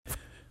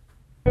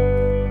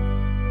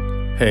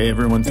Hey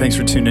everyone, thanks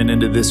for tuning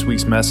into this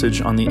week's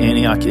message on the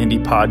Antioch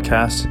Indie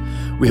Podcast.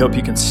 We hope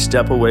you can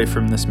step away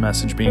from this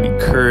message being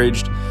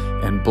encouraged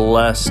and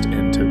blessed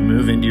and to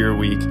move into your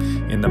week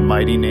in the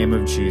mighty name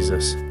of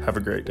Jesus. Have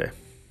a great day.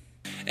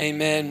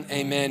 Amen,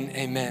 amen,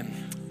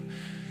 amen.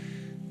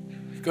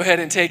 Go ahead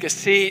and take a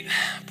seat,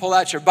 pull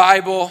out your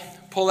Bible,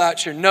 pull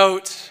out your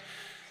notes.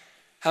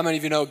 How many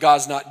of you know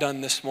God's not done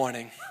this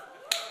morning?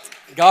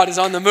 God is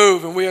on the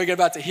move, and we are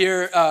about to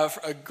hear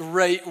a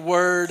great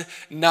word,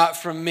 not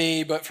from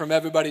me, but from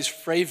everybody's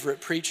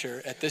favorite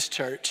preacher at this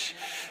church.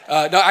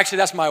 No, actually,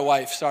 that's my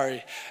wife,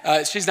 sorry.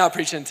 She's not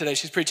preaching today.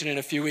 She's preaching in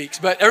a few weeks.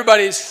 But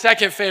everybody's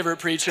second favorite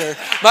preacher,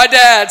 my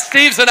dad,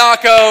 Steve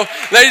Zanacco.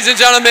 Ladies and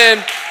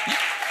gentlemen,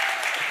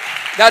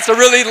 that's a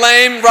really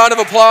lame round of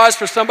applause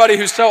for somebody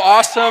who's so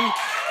awesome.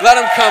 Let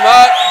him come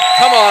up.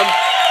 Come on.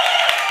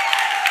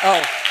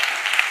 Oh.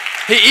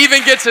 He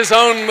even gets his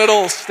own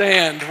little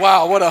stand.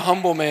 Wow, what a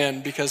humble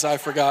man, because I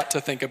forgot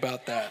to think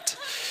about that.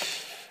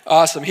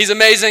 Awesome. He's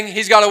amazing.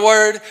 He's got a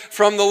word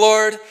from the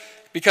Lord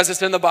because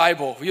it's in the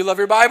Bible. You love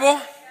your Bible?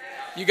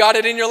 You got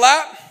it in your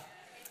lap?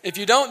 If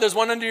you don't, there's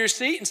one under your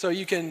seat, and so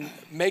you can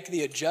make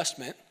the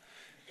adjustment,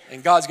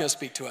 and God's going to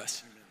speak to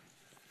us.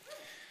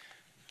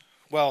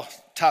 Well,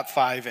 top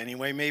 5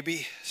 anyway,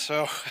 maybe.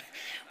 So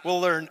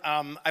we'll learn.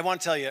 I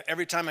want to tell you,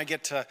 every time I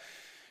get to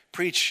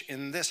preach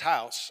in this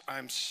house,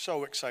 I'm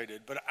so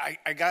excited. But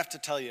I got to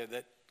tell you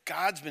that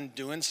God's been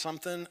doing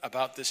something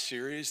about this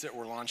series that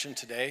we're launching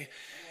today.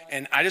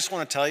 And I just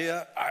want to tell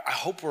you, I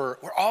hope we're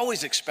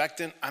always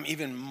expectant. I'm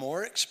even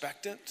more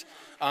expectant.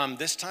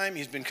 This time,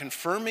 he's been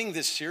confirming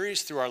this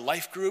series through our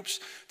life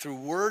groups, through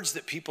words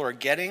that people are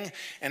getting.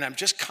 And I'm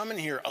just coming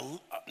here,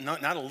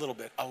 not a little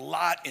bit, a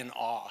lot in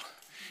awe.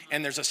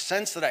 And there's a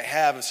sense that I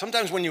have.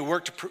 Sometimes when you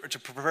work to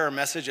prepare a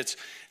message, it's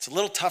a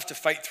little tough to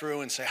fight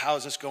through and say, how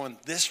is this going?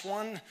 This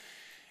one,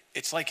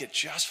 it's like it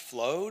just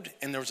flowed.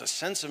 And there was a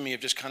sense of me of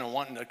just kind of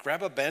wanting to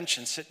grab a bench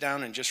and sit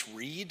down and just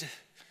read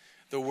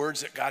the words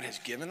that God has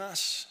given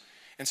us.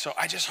 And so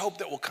I just hope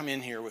that we'll come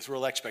in here with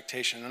real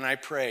expectation. And I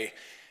pray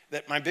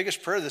that my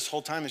biggest prayer this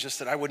whole time is just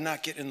that I would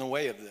not get in the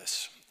way of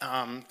this.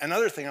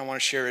 Another thing I want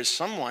to share is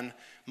someone,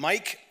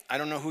 Mike, I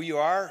don't know who you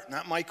are,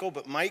 not Michael,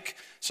 but Mike,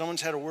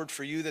 someone's had a word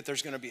for you that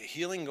there's going to be a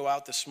healing go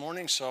out this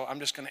morning, so I'm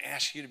just going to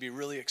ask you to be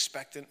really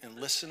expectant and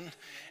listen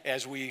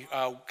as we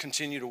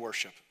continue to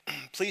worship.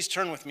 Please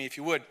turn with me, if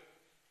you would,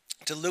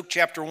 to Luke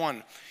chapter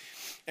 1.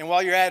 And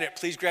while you're at it,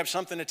 please grab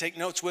something to take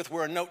notes with.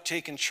 We're a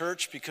note-taking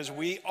church because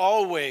we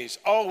always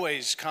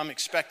come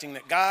expecting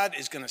that God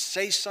is going to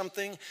say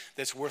something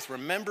that's worth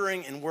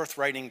remembering and worth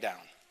writing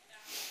down.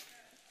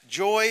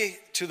 Joy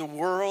to the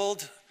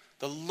world.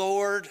 The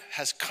Lord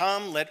has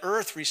come. Let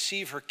earth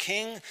receive her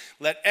King.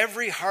 Let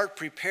every heart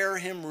prepare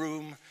him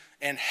room,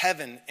 and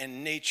heaven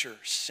and nature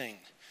sing.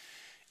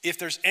 If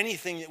there's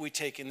anything that we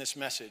take in this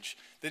message,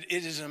 that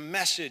it is a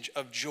message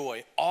of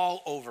joy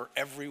all over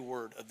every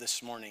word of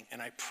this morning.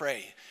 And I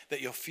pray that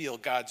you'll feel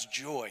God's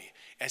joy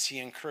as he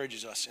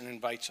encourages us and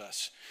invites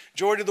us.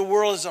 Joy to the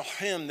world is a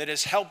hymn that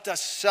has helped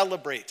us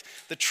celebrate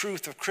the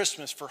truth of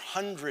Christmas for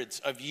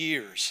hundreds of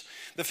years.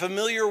 The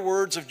familiar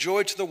words of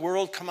joy to the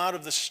world come out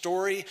of the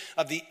story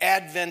of the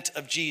advent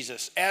of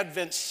Jesus.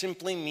 Advent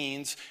simply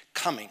means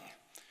coming.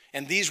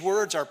 And these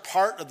words are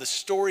part of the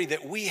story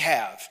that we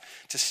have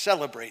to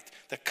celebrate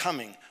the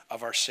coming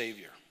of our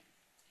Savior.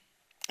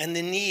 And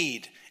the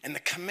need and the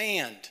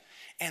command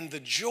and the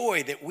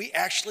joy that we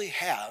actually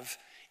have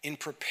in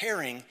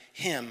preparing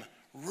him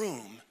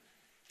room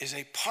is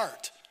a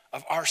part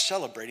of our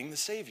celebrating the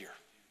Savior.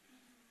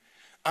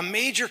 A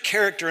major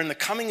character in the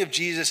coming of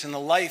Jesus is the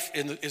life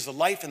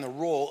and the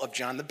role of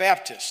John the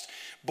Baptist,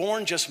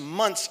 born just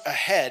months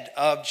ahead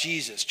of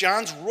Jesus.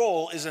 John's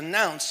role is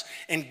announced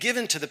and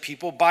given to the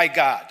people by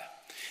God.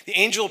 The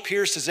angel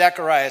appears to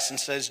Zacharias and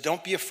says,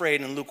 don't be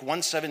afraid. In Luke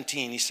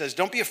 1:17, he says,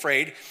 don't be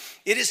afraid.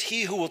 It is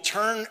he who will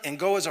turn and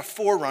go as a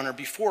forerunner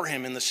before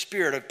him in the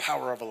spirit and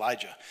power of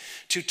Elijah,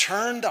 to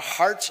turn the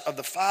hearts of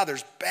the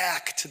fathers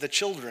back to the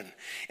children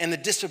and the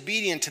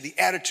disobedient to the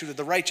attitude of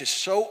the righteous,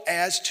 so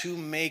as to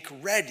make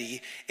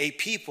ready a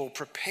people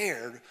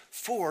prepared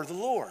for the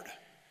Lord.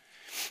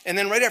 And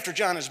then right after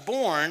John is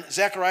born,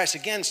 Zacharias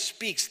again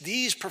speaks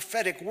these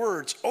prophetic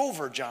words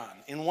over John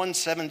in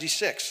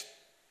 1:76.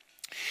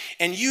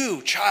 And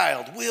you,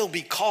 child, will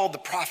be called the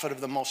prophet of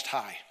the Most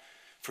High,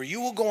 for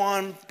you will go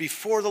on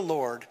before the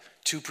Lord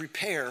to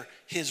prepare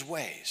his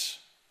ways.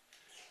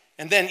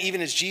 And then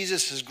even as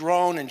Jesus has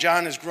grown and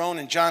John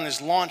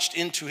has launched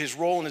into his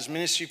role in his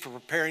ministry for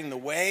preparing the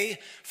way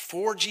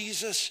for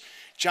Jesus,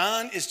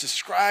 John is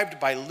described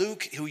by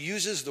Luke, who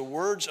uses the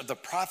words of the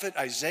prophet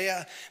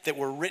Isaiah that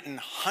were written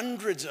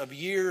hundreds of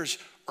years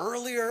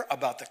earlier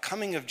about the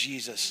coming of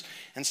Jesus,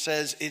 and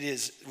says it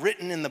is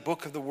written in the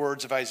book of the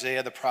words of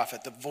Isaiah the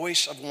prophet, the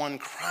voice of one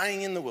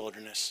crying in the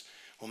wilderness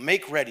will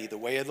make ready the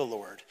way of the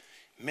Lord.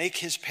 Make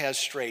his paths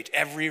straight.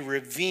 Every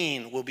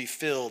ravine will be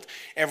filled.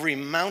 Every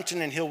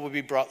mountain and hill will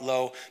be brought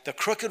low. The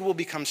crooked will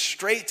become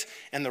straight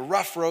and the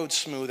rough road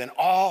smooth, and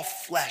all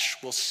flesh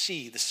will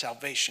see the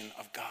salvation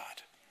of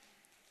God.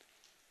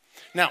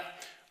 Now,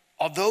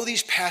 although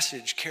these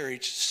passages carry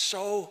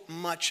so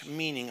much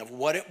meaning of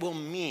what it will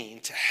mean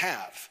to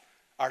have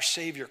our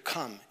Savior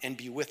come and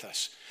be with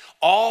us,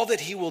 all that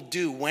he will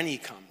do when he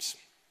comes,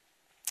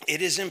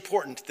 it is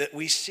important that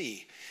we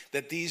see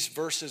that these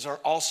verses are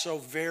also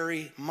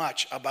very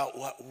much about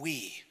what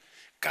we,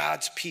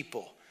 God's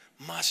people,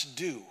 must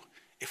do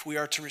if we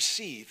are to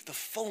receive the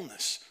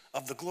fullness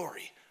of the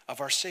glory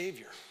of our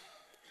Savior.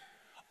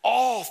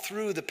 All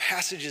through the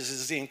passages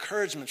is the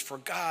encouragement for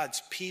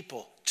God's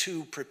people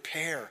to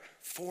prepare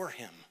for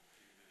him.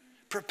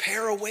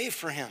 Prepare a way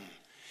for him.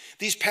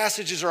 These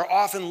passages are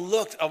often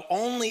looked of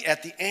only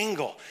at the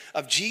angle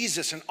of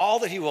Jesus and all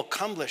that he will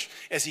accomplish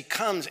as he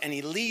comes and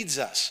he leads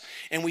us.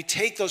 And we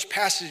take those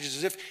passages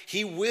as if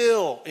he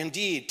will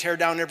indeed tear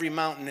down every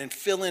mountain and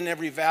fill in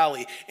every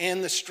valley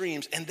and the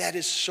streams. And that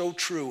is so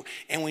true.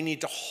 And we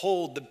need to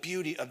hold the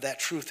beauty of that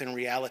truth and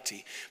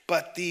reality.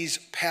 But these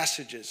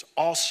passages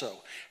also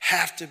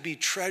have to be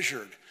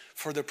treasured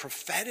for the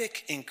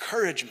prophetic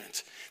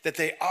encouragement that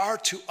they are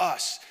to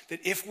us, that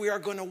if we are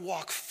going to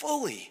walk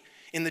fully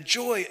in the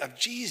joy of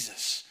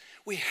Jesus,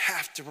 we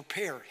have to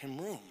prepare him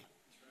room.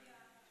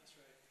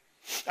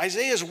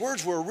 Isaiah's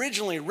words were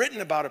originally written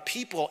about a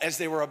people as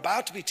they were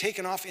about to be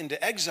taken off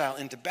into exile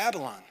into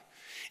Babylon.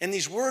 And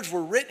these words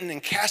were written in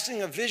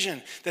casting a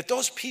vision that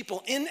those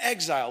people in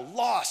exile,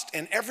 lost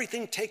and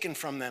everything taken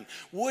from them,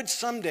 would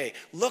someday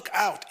look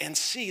out and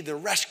see the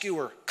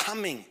rescuer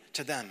coming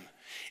to them.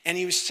 And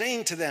he was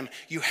saying to them,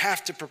 you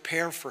have to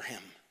prepare for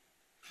him.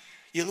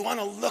 You want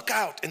to look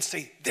out and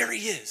say, there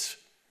he is.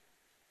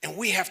 And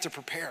we have to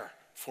prepare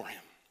for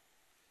him.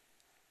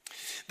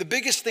 The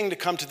biggest thing to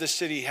come to this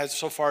city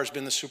so far has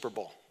been the Super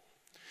Bowl.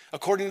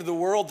 According to the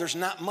world, there's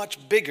not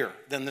much bigger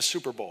than the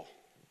Super Bowl.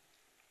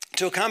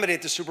 To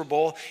accommodate the Super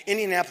Bowl,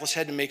 Indianapolis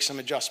had to make some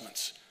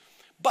adjustments.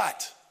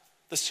 But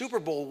the Super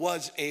Bowl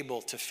was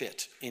able to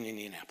fit in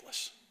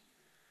Indianapolis.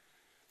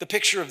 The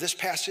picture of this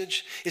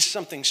passage is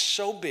something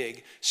so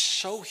big,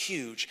 so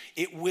huge,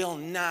 it will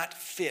not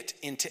fit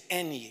into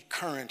any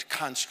current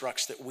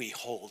constructs that we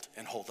hold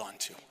and hold on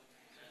to.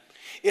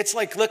 It's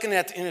like looking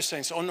at the inner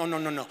saints. Oh,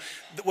 no.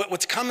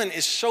 What's coming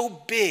is so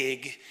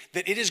big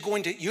that it is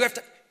going to,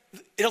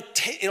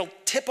 it'll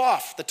tip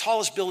off the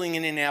tallest building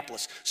in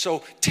Indianapolis.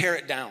 So tear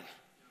it down.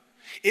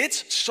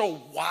 It's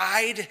so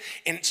wide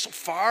and so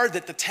far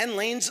that the 10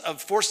 lanes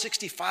of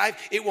 465,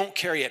 it won't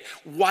carry it.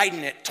 Widen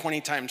it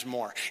 20 times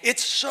more.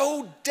 It's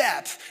so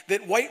depth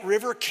that White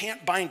River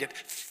can't bind it.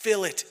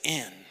 Fill it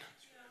in.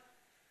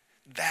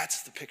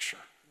 That's the picture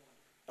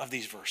of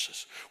these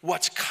verses.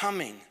 What's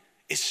coming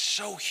is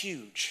so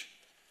huge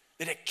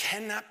that it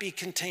cannot be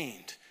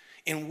contained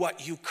in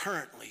what you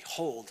currently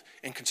hold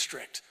and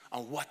constrict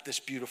on what this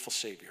beautiful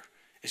Savior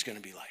is going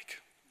to be like.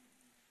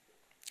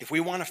 If we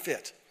want to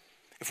fit,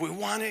 if we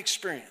want to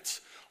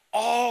experience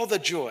all the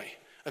joy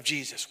of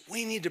Jesus,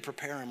 we need to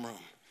prepare him room.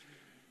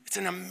 It's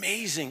an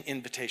amazing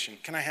invitation.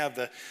 Can I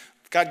have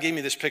God gave me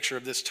this picture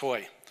of this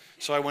toy,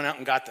 so I went out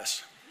and got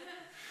this.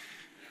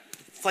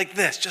 It's like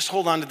this, just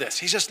hold on to this.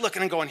 He's just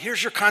looking and going,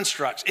 here's your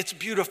constructs. It's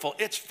beautiful,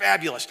 it's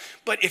fabulous.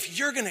 But if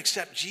you're going to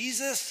accept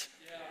Jesus,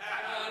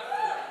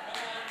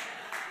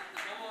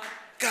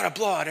 got to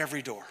blow out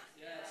every door.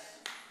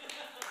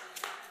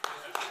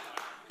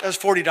 That was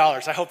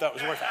 $40. I hope that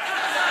was worth it.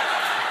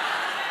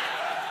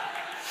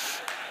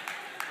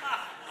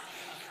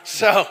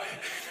 So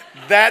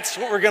that's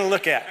what we're going to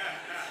look at.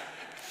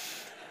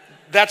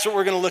 That's what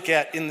we're going to look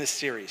at in this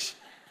series.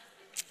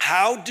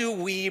 How do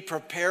we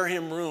prepare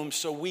him room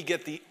so we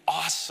get the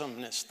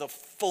awesomeness, the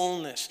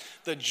fullness,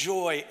 the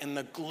joy, and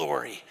the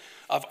glory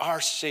of our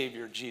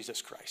Savior,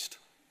 Jesus Christ?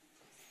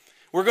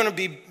 We're going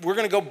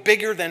to go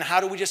bigger than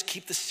how do we just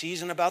keep the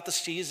season about the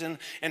season,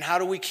 and how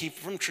do we keep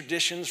from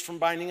traditions from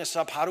binding us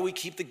up? How do we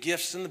keep the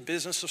gifts and the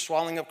business of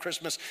swallowing up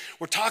Christmas?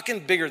 We're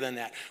talking bigger than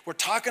that. We're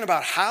talking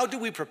about how do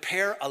we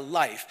prepare a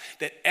life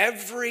that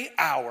every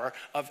hour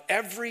of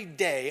every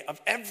day,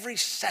 of every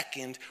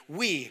second,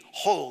 we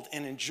hold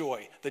and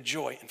enjoy the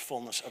joy and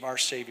fullness of our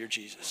Savior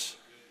Jesus.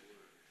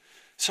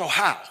 So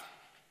how?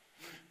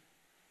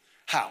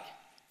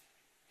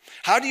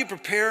 How do you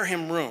prepare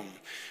him room?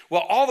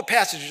 Well, all the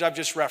passages I've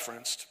just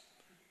referenced,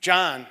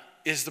 John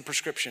is the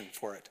prescription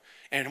for it.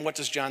 And what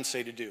does John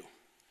say to do?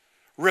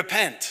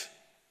 Repent.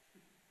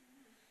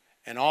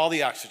 And all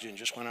the oxygen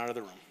just went out of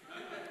the room.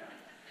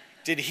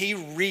 Did he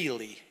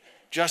really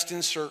just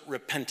insert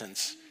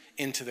repentance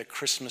into the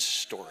Christmas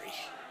story?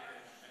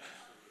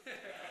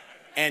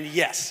 And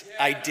yes,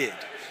 I did.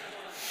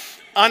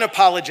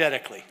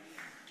 Unapologetically.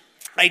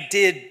 I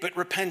did, but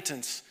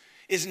repentance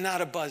is not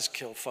a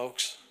buzzkill,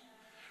 folks.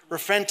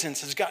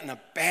 Repentance has gotten a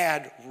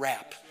bad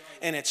rap,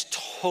 and it's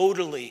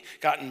totally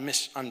gotten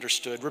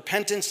misunderstood.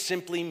 Repentance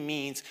simply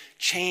means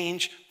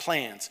change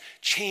plans,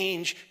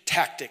 change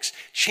tactics,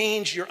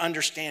 change your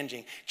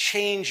understanding,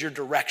 change your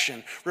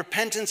direction.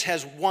 Repentance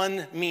has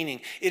one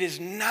meaning. It is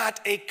not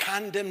a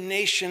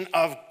condemnation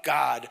of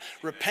God.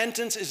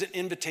 Repentance is an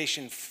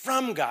invitation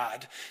from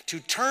God to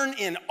turn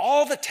in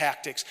all the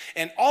tactics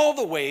and all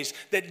the ways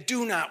that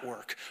do not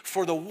work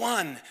for the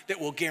one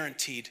that will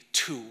guaranteed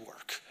to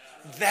work.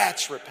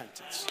 That's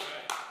repentance.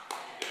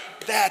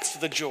 That's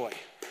the joy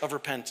of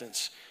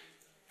repentance.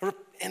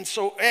 And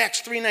so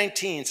Acts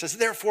 3:19 says,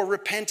 therefore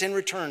repent and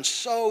return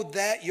so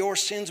that your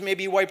sins may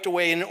be wiped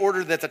away in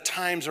order that the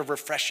times of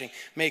refreshing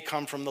may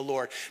come from the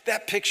Lord.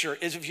 That picture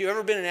is if you've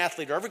ever been an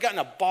athlete or ever gotten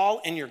a ball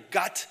in your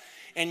gut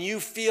and you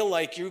feel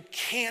like you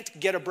can't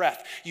get a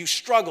breath. You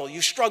struggle,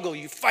 you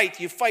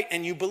fight,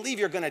 and you believe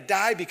you're going to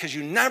die because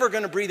you're never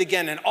going to breathe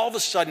again. And all of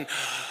a sudden,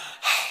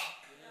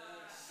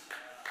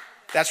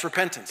 that's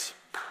repentance.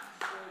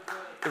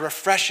 The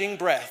refreshing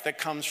breath that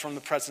comes from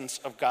the presence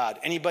of God.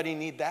 Anybody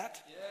need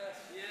that?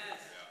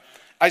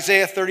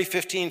 Isaiah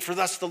 30:15, for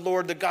thus the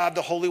Lord, the God,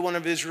 the Holy One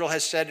of Israel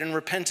has said, in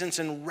repentance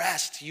and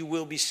rest you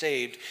will be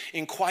saved.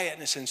 In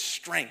quietness and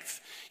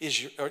strength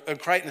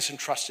quietness and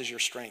trust is your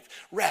strength.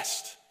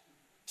 Rest,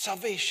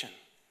 salvation,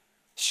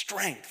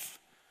 strength.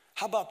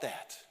 How about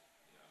that?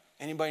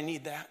 Anybody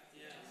need that?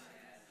 Yes.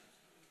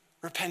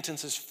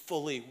 Repentance is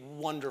fully,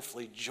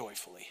 wonderfully,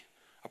 joyfully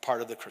a part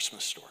of the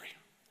Christmas story.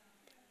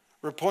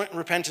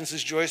 Repentance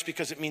is joyous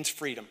because it means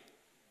freedom.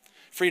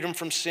 Freedom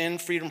from sin,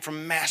 freedom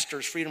from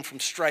masters, freedom from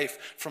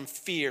strife, from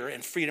fear,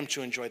 and freedom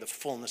to enjoy the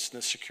fullness and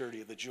the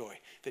security of the joy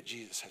that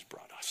Jesus has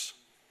brought us.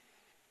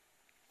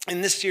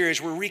 In this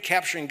series, we're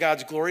recapturing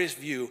God's glorious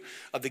view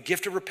of the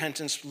gift of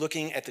repentance,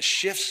 looking at the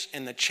shifts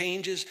and the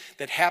changes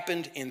that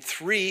happened in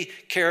 3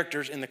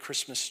 characters in the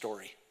Christmas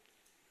story.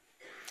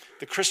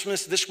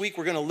 This week,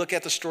 we're going to look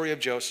at the story of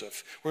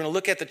Joseph. We're going to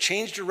look at the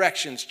changed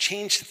directions,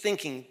 changed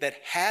thinking that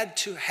had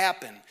to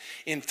happen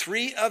in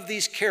 3 of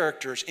these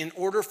characters in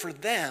order for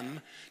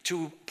them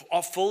to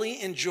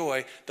fully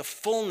enjoy the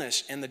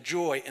fullness and the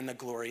joy and the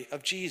glory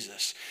of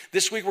Jesus.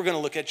 This week, we're going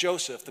to look at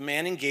Joseph, the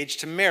man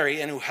engaged to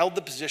Mary and who held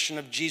the position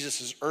of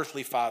Jesus'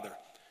 earthly father.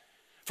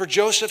 For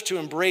Joseph to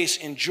embrace,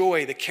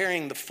 enjoy the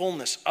carrying the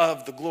fullness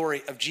of the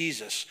glory of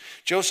Jesus,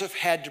 Joseph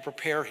had to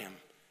prepare him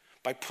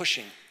by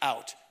pushing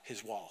out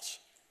his walls.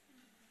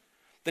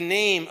 The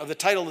name of the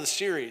title of the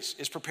series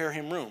is Prepare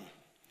Him Room.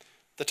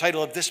 The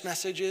title of this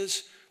message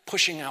is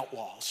Pushing Out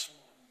Walls.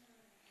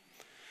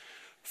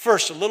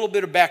 First, a little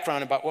bit of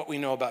background about what we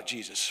know about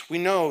Jesus. We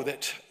know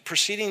that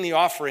preceding the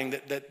offering,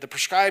 that the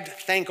prescribed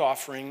thank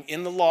offering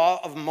in the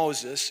law of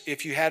Moses,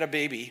 if you had a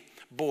baby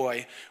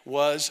boy,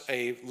 was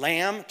a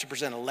lamb, to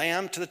present a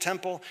lamb to the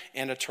temple,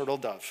 and a turtle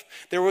dove.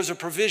 There was a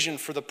provision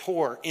for the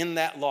poor in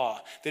that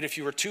law, that if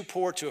you were too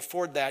poor to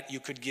afford that, you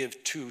could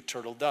give 2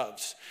 turtle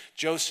doves.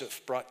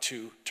 Joseph brought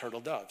 2 turtle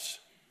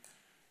doves.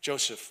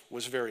 Joseph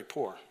was very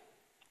poor.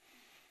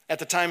 At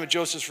the time of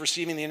Joseph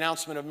receiving the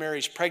announcement of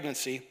Mary's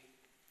pregnancy,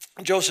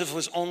 Joseph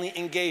was only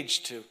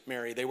engaged to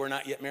Mary. They were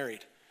not yet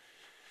married.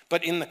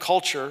 But in the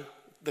culture,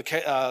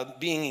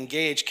 being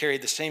engaged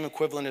carried the same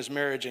equivalent as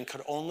marriage and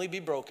could only be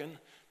broken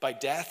by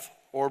death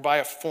or by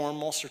a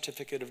formal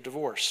certificate of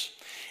divorce.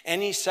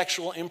 Any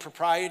sexual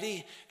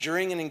impropriety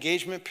during an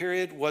engagement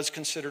period was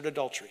considered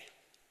adultery.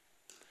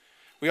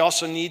 We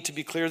also need to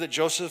be clear that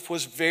Joseph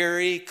was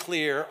very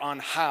clear on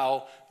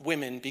how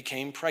women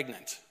became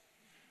pregnant.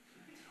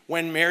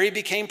 When Mary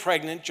became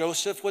pregnant,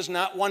 Joseph was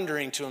not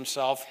wondering to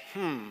himself,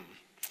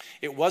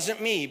 it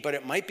wasn't me, but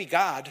it might be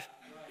God.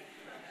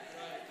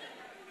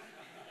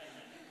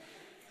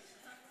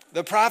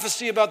 The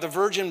prophecy about the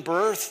virgin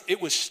birth,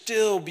 it was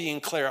still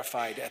being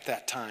clarified at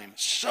that time.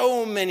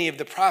 So many of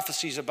the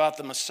prophecies about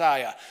the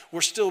Messiah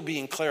were still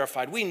being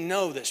clarified. We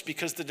know this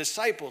because the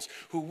disciples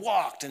who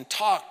walked and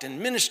talked and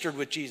ministered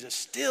with Jesus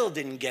still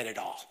didn't get it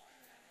all.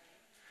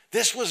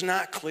 This was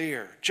not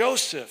clear.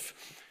 Joseph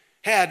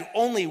had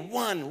only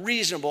one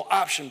reasonable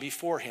option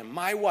before him.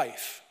 My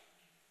wife,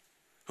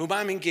 whom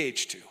I'm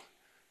engaged to,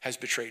 has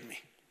betrayed me.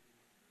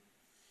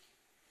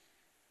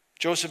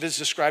 Joseph is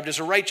described as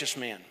a righteous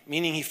man,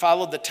 meaning he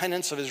followed the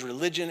tenets of his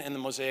religion and the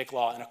Mosaic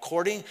law. And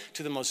according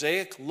to the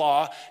Mosaic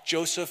law,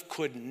 Joseph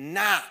could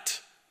not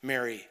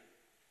marry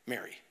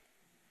Mary.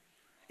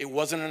 It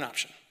wasn't an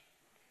option.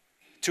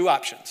 2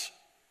 options: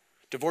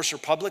 divorce her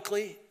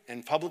publicly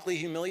and publicly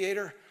humiliate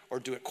her,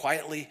 or do it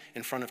quietly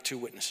in front of 2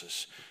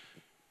 witnesses.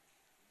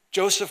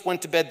 Joseph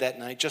went to bed that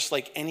night just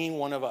like any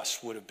one of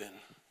us would have been.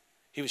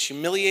 He was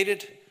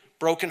humiliated,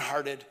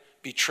 brokenhearted,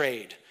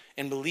 betrayed,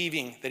 and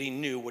believing that he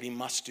knew what he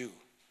must do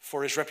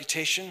for his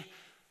reputation,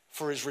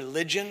 for his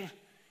religion,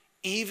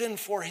 even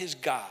for his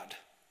God.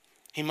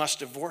 He must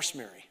divorce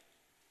Mary,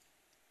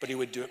 but he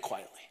would do it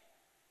quietly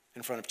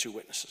in front of 2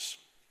 witnesses.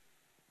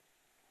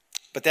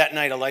 But that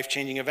night, a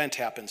life-changing event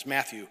happens.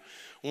 Matthew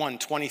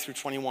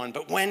 1:20-21.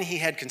 But when he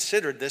had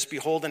considered this,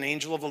 behold, an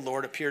angel of the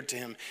Lord appeared to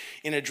him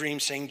in a dream,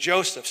 saying,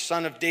 Joseph,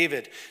 son of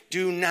David,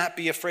 do not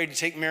be afraid to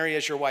take Mary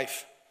as your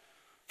wife.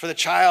 For the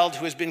child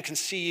who has been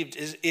conceived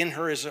in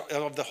her is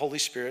of the Holy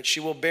Spirit. She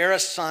will bear a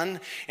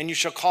son, and you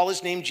shall call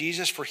his name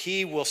Jesus, for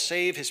he will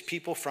save his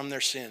people from their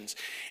sins.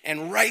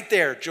 And right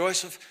there,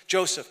 Joseph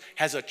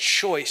has a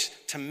choice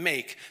to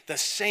make, the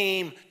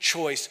same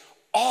choice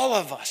all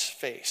of us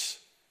face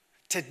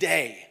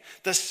today.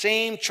 The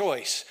same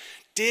choice.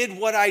 Did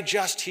what I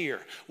just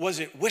hear, was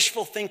it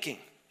wishful thinking?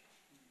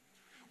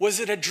 Was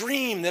it a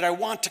dream that I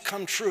want to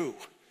come true?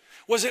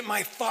 Was it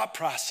my thought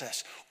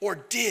process? Or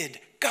did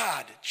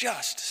God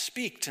just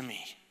speak to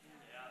me?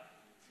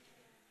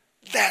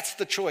 That's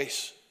the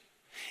choice.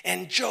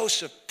 And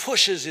Joseph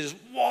pushes his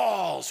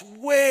walls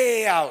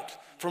way out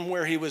from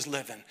where he was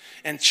living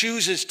and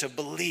chooses to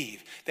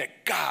believe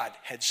that God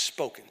had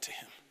spoken to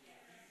him.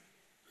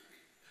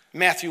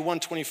 Matthew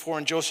 1:24,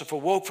 and Joseph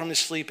awoke from his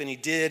sleep, and he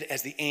did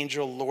as the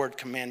angel Lord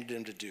commanded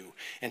him to do,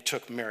 and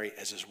took Mary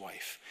as his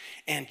wife.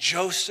 And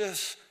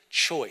Joseph's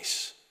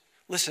choice,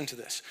 listen to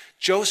this,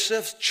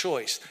 Joseph's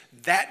choice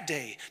that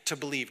day to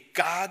believe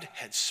God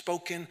had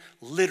spoken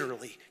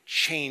literally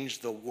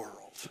changed the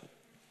world.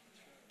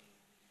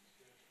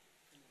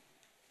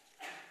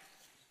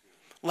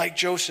 Like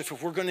Joseph,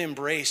 if we're going to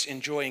embrace,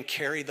 enjoy, and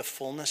carry the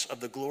fullness of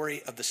the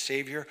glory of the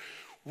Savior,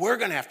 we're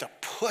going to have to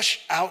push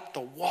out the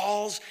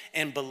walls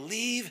and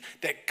believe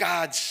that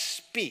God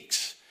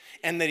speaks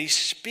and that he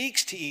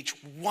speaks to each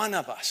one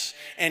of us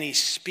and he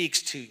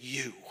speaks to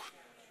you.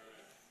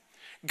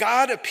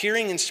 God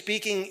appearing and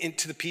speaking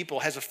into the people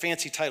has a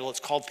fancy title. It's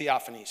called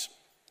theophanies.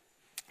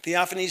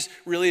 Theophanies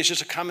really is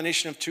just a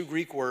combination of two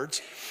Greek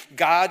words,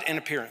 God and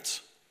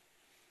appearance.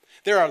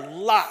 There are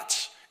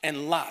lots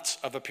and lots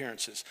of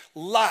appearances,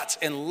 lots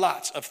and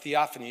lots of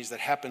theophanies that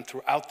happen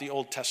throughout the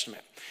Old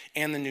Testament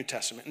and the New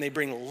Testament. And they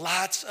bring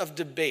lots of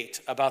debate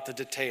about the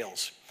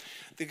details.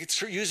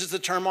 It uses the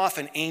term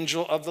often,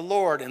 angel of the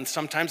Lord. And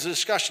sometimes the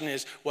discussion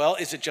is, well,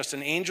 is it just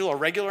an angel, a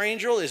regular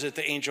angel? Is it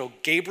the angel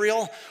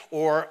Gabriel?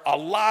 Or a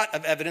lot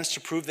of evidence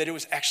to prove that it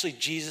was actually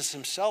Jesus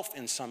himself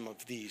in some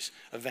of these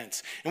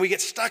events. And we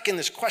get stuck in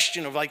this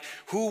question of like,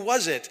 who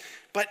was it?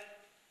 But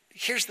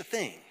here's the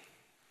thing.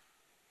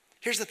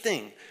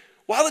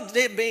 While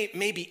it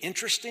may be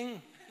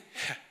interesting,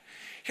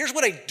 here's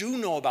what I do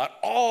know about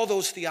all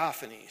those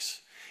theophanies,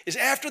 is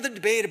after the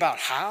debate about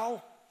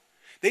how,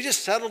 they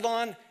just settled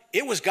on,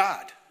 it was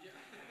God.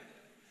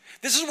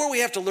 This is where we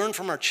have to learn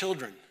from our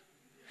children.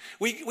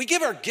 We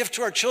give our gift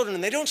to our children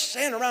and they don't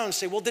stand around and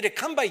say, well, did it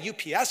come by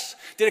UPS?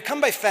 Did it come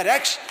by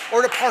FedEx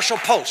or the partial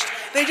post?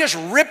 They just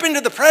rip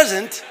into the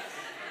present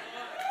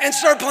and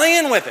start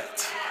playing with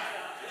it.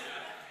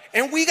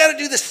 And we got to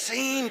do the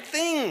same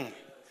thing.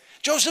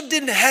 Joseph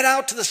didn't head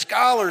out to the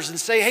scholars and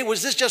say, hey,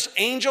 was this just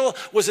angel?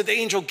 Was it the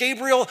angel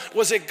Gabriel?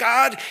 Was it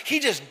God? He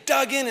just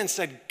dug in and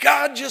said,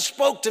 God just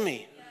spoke to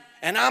me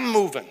and I'm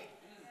moving.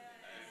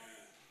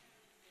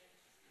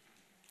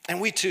 And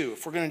we too,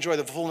 if we're going to enjoy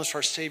the fullness of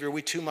our Savior,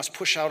 we too must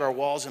push out our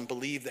walls and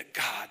believe that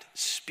God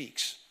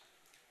speaks.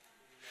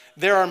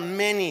 There are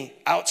many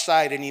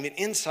outside and even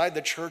inside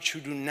the church who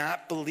do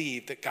not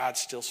believe that God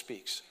still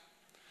speaks.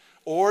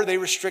 Or they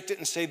restrict it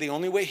and say the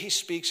only way he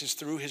speaks is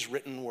through his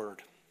written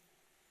word.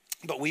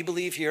 But we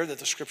believe here that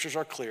the scriptures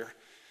are clear,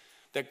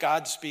 that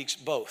God speaks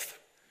both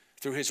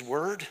through his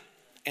word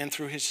and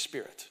through his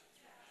spirit.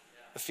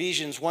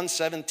 Ephesians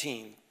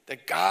 1:17,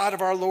 that God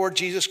of our Lord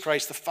Jesus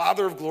Christ, the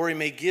Father of glory,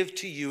 may give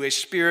to you a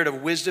spirit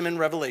of wisdom and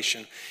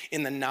revelation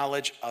in the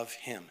knowledge of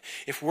him.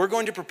 If we're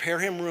going to prepare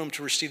him room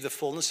to receive the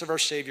fullness of our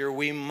Savior,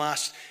 we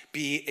must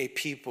be a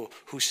people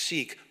who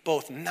seek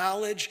both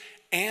knowledge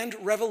and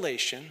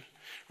revelation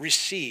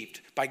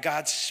received by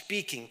God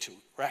speaking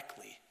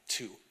directly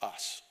to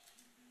us.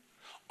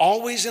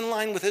 Always in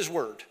line with his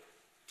word,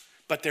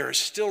 but there is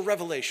still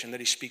revelation that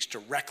he speaks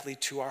directly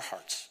to our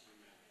hearts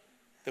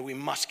that we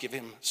must give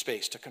him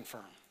space to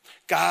confirm.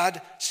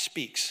 God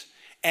speaks,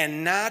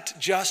 and not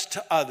just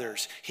to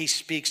others. He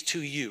speaks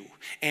to you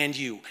and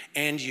you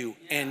and you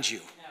and you.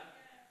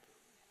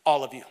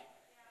 All of you.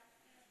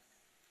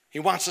 He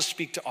wants to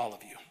speak to all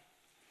of you.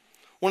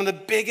 One of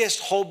the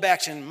biggest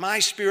holdbacks in my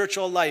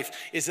spiritual life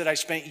is that I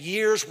spent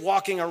years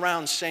walking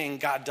around saying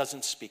God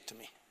doesn't speak to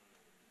me.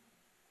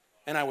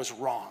 And I was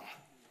wrong.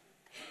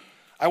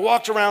 I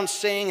walked around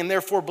saying and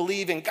therefore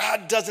believing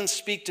God doesn't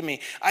speak to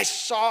me. I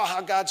saw how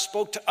God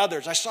spoke to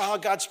others. I saw how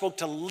God spoke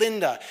to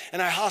Linda,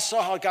 and I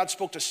saw how God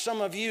spoke to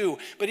some of you,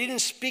 but he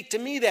didn't speak to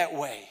me that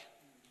way.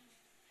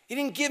 He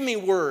didn't give me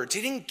words.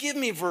 He didn't give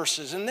me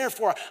verses, and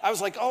therefore I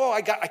was like,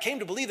 I came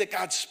to believe that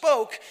God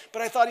spoke,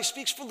 but I thought he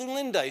speaks through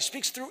Linda. He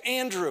speaks through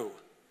Andrew,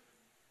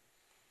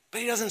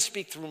 but he doesn't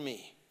speak through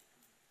me.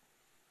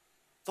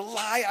 The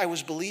lie I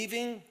was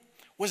believing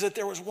was that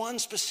there was one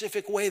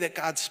specific way that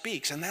God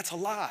speaks, and that's a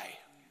lie.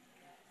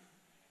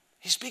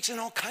 He speaks in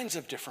all kinds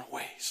of different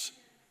ways.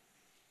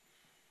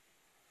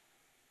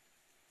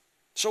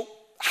 So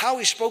how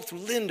he spoke through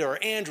Linda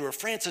or Andrew or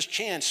Francis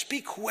Chan,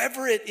 speak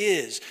whoever it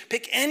is,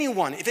 pick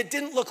anyone. If it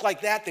didn't look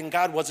like that, then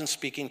God wasn't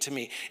speaking to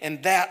me,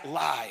 and that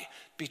lie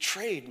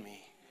betrayed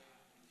me.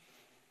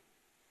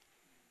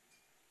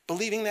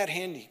 Believing that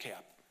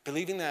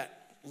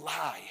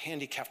lie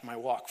handicapped my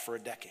walk for a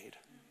decade.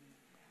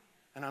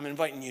 And I'm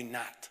inviting you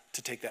not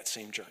to take that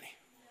same journey.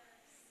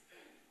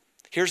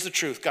 Here's the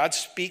truth. God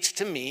speaks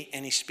to me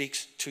and he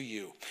speaks to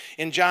you.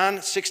 In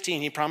John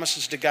 16, he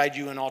promises to guide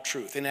you in all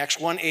truth. In Acts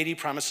 1:8, he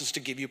promises to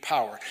give you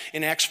power.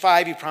 In Acts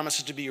 5, he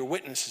promises to be your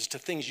witnesses to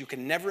things you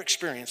can never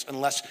experience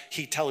unless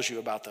he tells you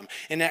about them.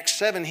 In Acts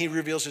 7, he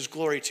reveals his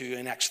glory to you.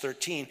 In Acts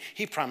 13,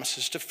 he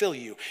promises to fill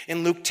you.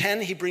 In Luke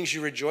 10, he brings you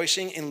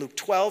rejoicing. In Luke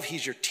 12,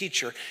 he's your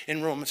teacher.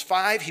 In Romans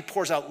 5, he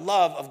pours out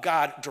love of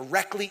God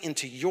directly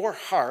into your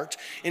heart.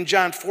 In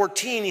John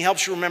 14, he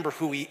helps you remember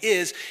who he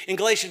is. In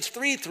Galatians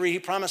 3:3, he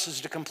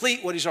promises to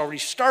complete what he's already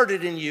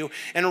started in you.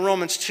 And in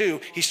Romans 2,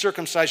 he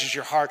circumcises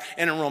your heart.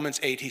 And in Romans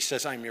 8, he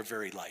says, I'm your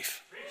very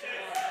life.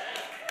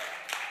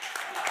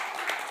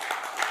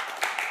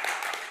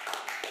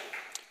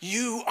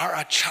 You are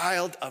a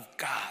child of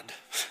God.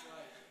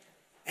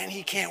 And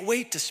he can't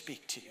wait to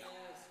speak to you.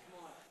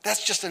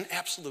 That's just an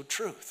absolute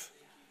truth.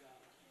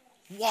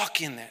 Walk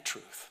in that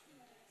truth.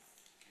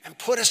 And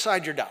put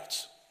aside your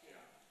doubts.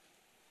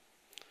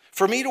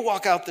 For me to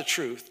walk out the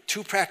truth,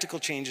 2 practical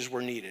changes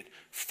were needed.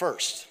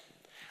 First,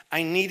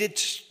 I needed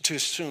to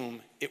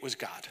assume it was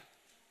God.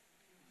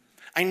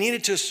 I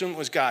needed to assume it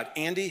was God.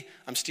 Andy,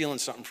 I'm stealing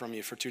something from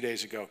you for 2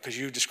 days ago because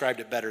you described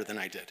it better than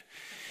I did.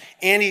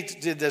 Andy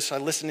did this. I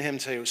listened to him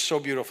say it was so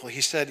beautiful. He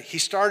said, he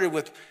started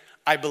with,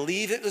 I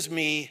believe it was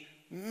me,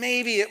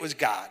 maybe it was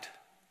God.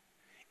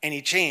 And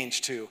he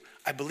changed to,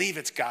 I believe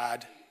it's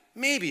God,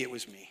 maybe it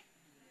was me.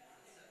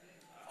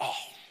 Oh,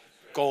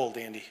 gold,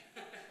 Andy.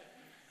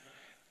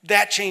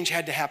 That change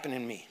had to happen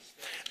in me.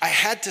 I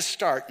had to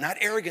start, not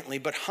arrogantly,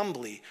 but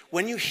humbly.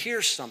 When you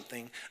hear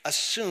something,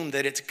 assume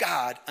that it's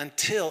God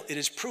until it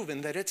is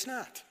proven that it's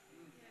not.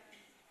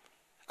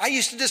 I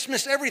used to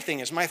dismiss everything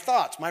as my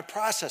thoughts, my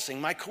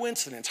processing, my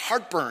coincidence,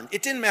 heartburn.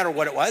 It didn't matter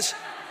what it was.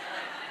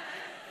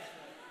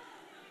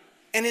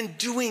 And in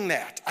doing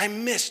that, I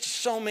missed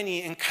so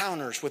many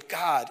encounters with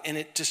God, and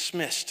it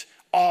dismissed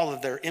all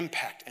of their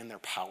impact and their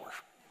power.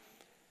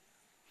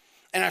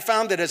 And I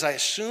found that as I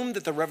assumed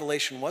that the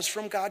revelation was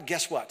from God,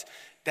 guess what?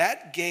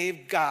 That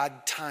gave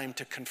God time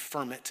to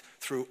confirm it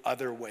through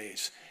other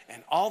ways.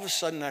 And all of a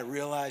sudden I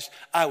realized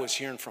I was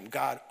hearing from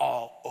God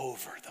all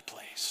over the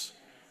place.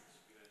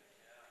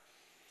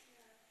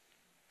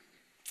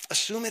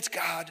 Assume it's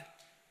God.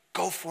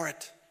 Go for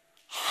it.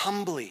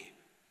 Humbly.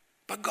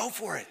 But go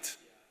for it.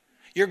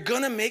 You're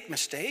going to make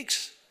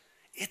mistakes.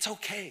 It's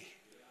okay.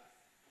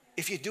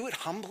 If you do it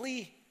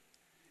humbly,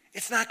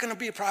 it's not going to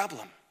be a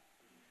problem.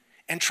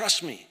 And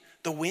trust me,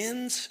 the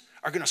wins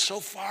are going to so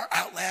far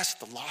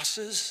outlast the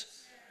losses,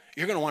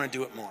 you're going to want to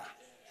do it more.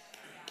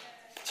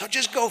 So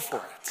just go for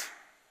it.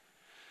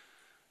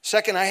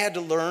 Second, I had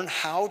to learn,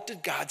 how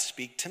did God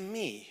speak to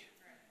me?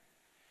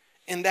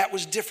 And that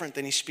was different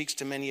than he speaks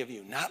to many of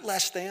you. Not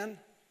less than,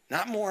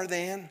 not more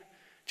than,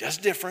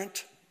 just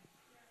different.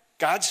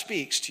 God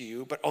speaks to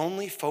you, but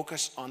only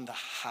focus on the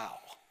how.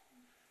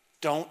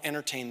 Don't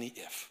entertain the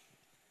if.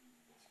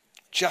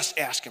 Just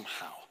ask him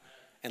how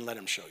and let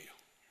him show you.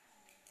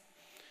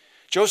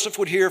 Joseph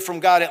would hear from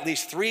God at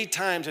least 3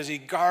 times as he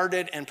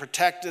guarded and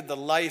protected the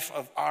life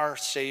of our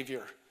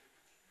Savior.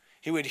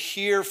 He would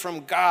hear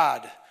from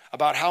God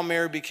about how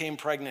Mary became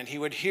pregnant. He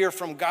would hear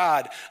from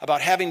God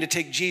about having to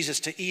take Jesus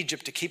to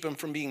Egypt to keep him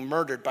from being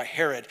murdered by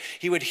Herod.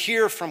 He would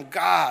hear from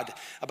God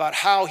about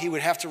how he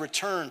would have to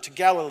return to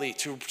Galilee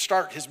to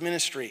start his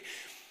ministry.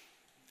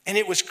 And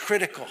it was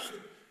critical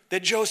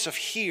that Joseph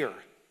hear,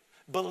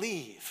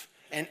 believe,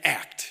 and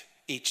act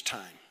each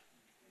time.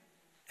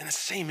 And the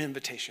same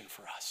invitation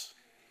for us.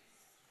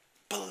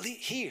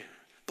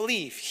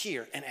 Believe,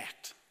 hear, and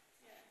act.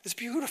 It's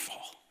beautiful.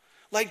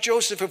 Like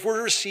Joseph, if we're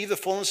to receive the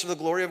fullness of the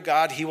glory of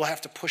God, he will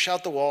have to push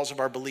out the walls of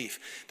our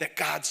belief that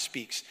God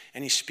speaks,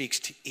 and he speaks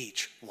to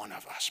each one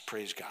of us.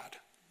 Praise God.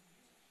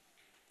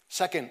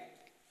 Second,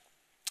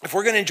 if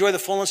we're going to enjoy the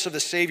fullness of the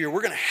Savior,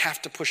 we're going to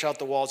have to push out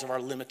the walls of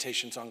our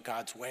limitations on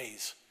God's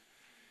ways.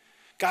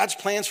 God's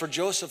plans for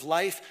Joseph's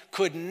life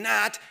could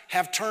not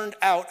have turned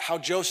out how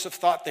Joseph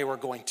thought they were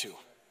going to.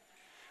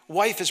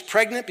 Wife is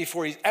pregnant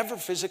before he's ever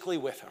physically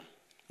with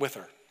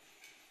her.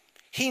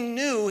 He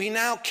knew he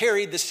now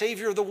carried the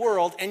Savior of the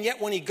world, and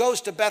yet when he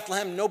goes to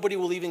Bethlehem, nobody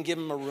will even give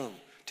him a room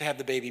to have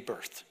the baby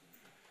birthed.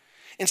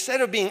 Instead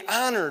of being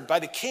honored by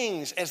the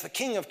kings as the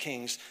King of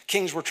Kings,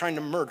 kings were trying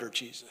to murder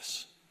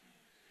Jesus.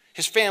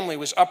 His family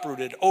was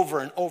uprooted over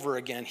and over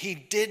again. He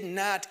did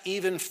not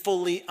even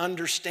fully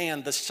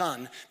understand the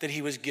son that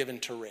he was given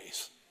to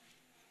raise.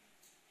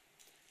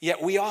 Yet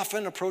we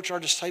often approach our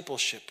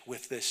discipleship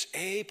with this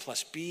A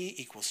plus B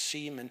equals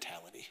C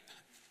mentality.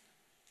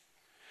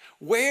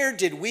 Where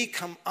did we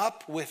come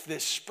up with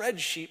this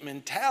spreadsheet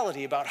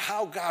mentality about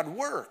how God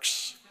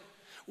works?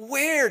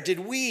 Where did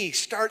we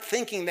start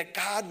thinking that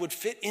God would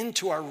fit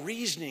into our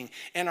reasoning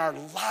and our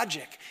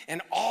logic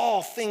and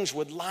all things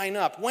would line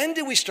up? When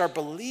did we start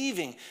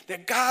believing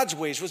that God's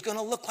ways was going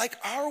to look like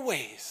our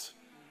ways?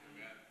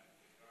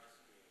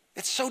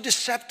 It's so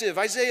deceptive.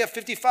 Isaiah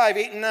 55,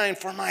 8 and 9,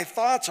 for my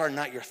thoughts are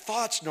not your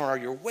thoughts, nor are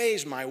your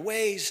ways my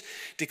ways,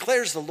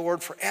 declares the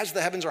Lord. For as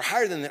the heavens are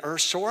higher than the earth,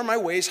 so are my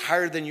ways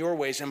higher than your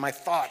ways, and my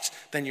thoughts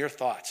than your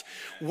thoughts.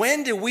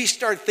 When did we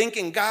start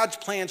thinking God's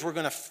plans were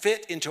going to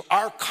fit into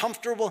our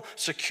comfortable,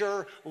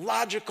 secure,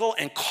 logical,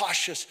 and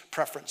cautious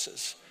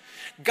preferences?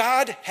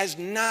 God has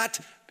not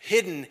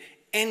hidden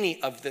any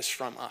of this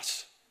from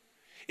us.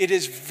 It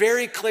is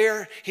very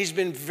clear. He's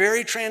been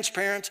very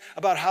transparent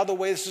about how the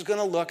way this is going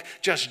to look.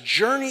 Just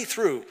journey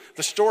through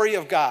the story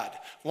of God.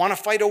 Want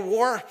to fight a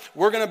war?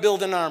 We're going to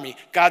build an army.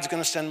 God's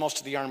going to send most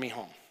of the army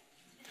home.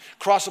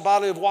 Cross a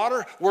body of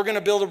water? We're going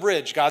to build a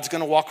bridge. God's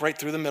going to walk right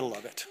through the middle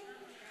of it.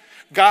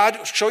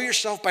 God, show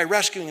yourself by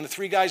rescuing the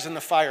 3 guys in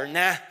the fire.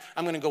 Nah,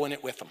 I'm going to go in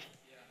it with them.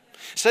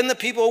 Send the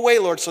people away,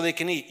 Lord, so they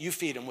can eat. You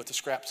feed them with the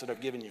scraps that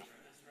I've given you.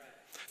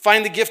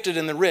 Find the gifted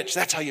and the rich.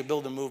 That's how you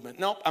build a movement.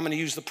 Nope, I'm going to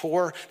use the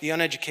poor, the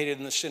uneducated,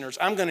 and the sinners.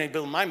 I'm going to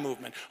build my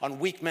movement on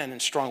weak men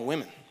and strong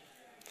women.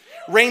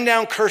 Rain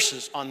down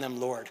curses on them,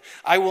 Lord.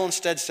 I will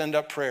instead send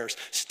up prayers.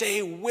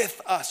 Stay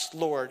with us,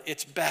 Lord.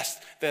 It's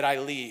best that I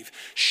leave.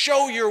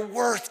 Show your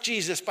worth,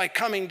 Jesus, by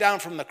coming down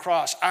from the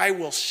cross. I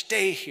will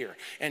stay here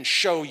and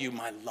show you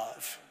my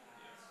love.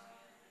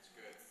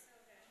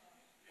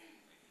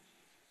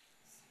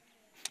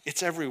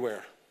 It's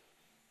everywhere.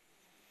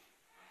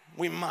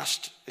 We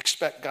must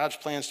expect God's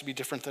plans to be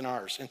different than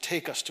ours and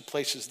take us to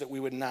places that we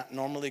would not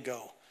normally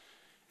go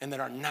and that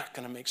are not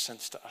going to make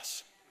sense to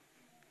us.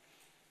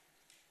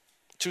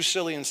 2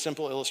 silly and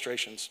simple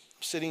illustrations.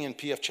 Sitting in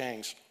P.F.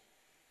 Chang's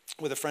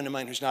with a friend of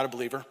mine who's not a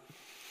believer,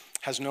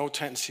 has no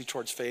tendency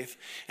towards faith,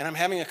 and I'm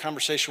having a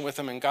conversation with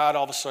him, and God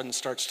all of a sudden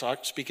starts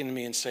speaking to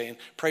me and saying,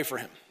 pray for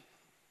him.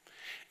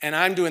 And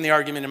I'm doing the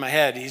argument in my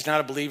head. He's not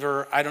a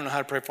believer. I don't know how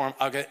to pray for him.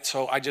 Okay,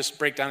 so I just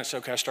break down and say,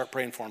 okay, I start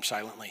praying for him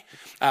silently.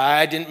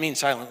 I didn't mean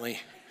silently.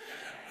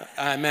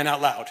 I meant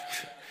out loud.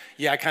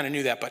 Yeah, I kind of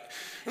knew that, but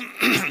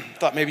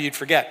thought maybe you'd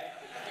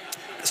forget.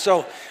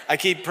 So I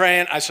keep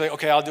praying. I say,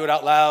 okay, I'll do it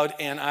out loud.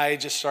 And I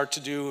just start to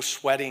do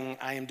sweating.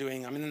 I'm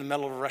in the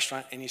middle of a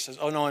restaurant. And he says,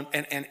 oh, no,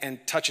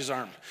 and touch his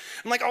arm.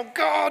 I'm like, oh,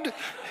 God,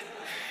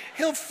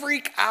 he'll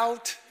freak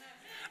out.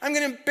 I'm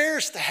going to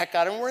embarrass the heck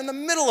out of him. We're in the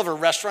middle of a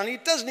restaurant. He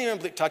doesn't even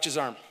touch his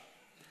arm.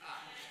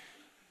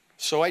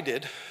 So I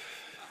did.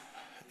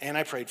 And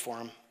I prayed for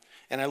him.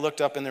 And I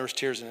looked up and there was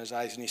tears in his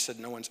eyes. And he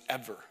said, no one's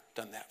ever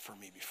done that for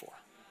me before.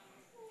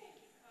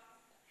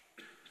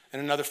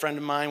 And another friend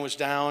of mine was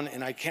down,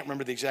 and I can't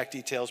remember the exact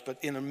details, but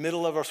in the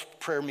middle of a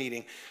prayer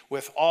meeting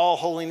with all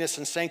holiness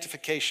and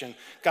sanctification,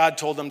 God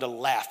told them to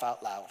laugh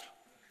out loud.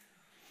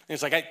 And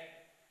it's like,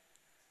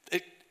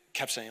 it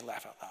kept saying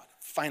laugh out loud.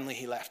 Finally,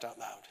 he laughed out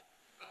loud.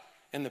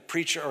 And the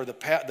preacher or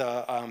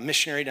the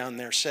missionary down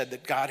there said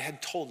that God had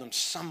told him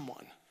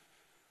someone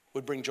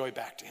would bring joy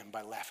back to him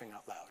by laughing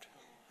out loud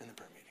in the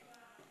prayer meeting.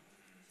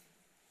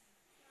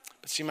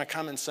 But see, my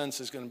common sense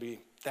is going to be,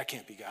 that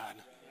can't be God.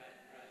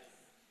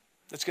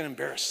 That's going to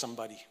embarrass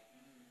somebody.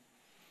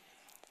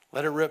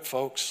 Let it rip,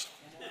 folks.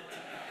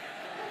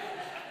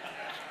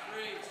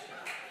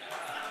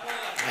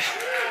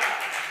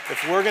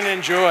 If we're going to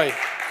enjoy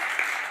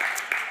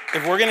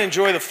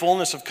the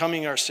fullness of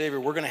coming our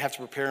Savior, we're going to have to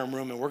prepare him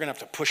room, and we're going to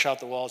have to push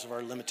out the walls of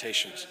our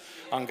limitations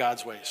on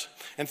God's ways.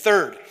 And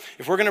third,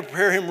 if we're going to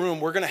prepare him room,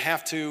 we're going to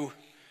have to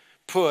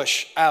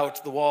push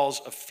out the walls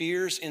of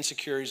fears,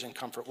 insecurities, and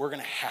comfort. We're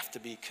going to have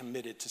to be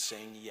committed to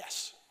saying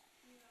yes.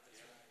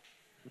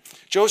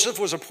 Joseph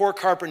was a poor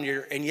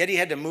carpenter, and yet he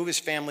had to move his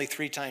family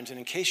 3 times. And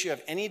in case you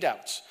have any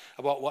doubts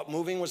about what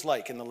moving was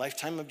like in the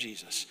lifetime of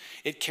Jesus,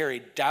 it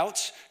carried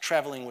doubts,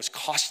 traveling was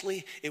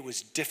costly, it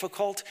was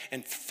difficult,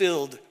 and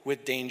filled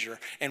with danger.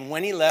 And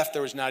when he left,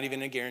 there was not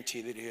even a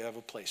guarantee that he'd have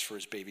a place for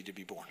his baby to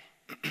be born.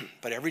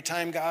 But every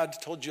time God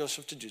told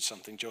Joseph to do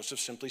something,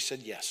 Joseph simply said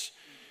yes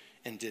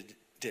and did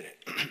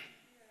it.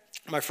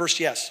 My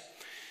first yes,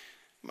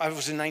 I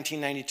was in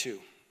 1992.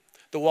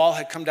 The wall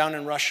had come down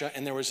in Russia,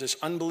 and there was this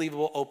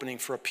unbelievable opening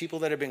for a people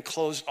that had been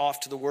closed off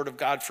to the word of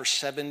God for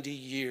 70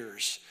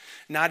 years.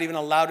 Not even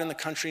allowed in the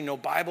country, no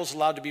Bibles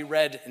allowed to be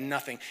read,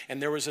 nothing.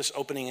 And there was this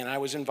opening, and I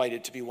was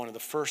invited to be one of the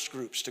first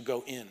groups to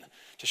go in,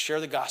 to share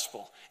the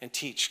gospel and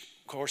teach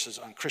courses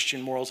on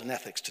Christian morals and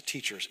ethics to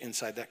teachers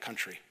inside that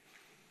country.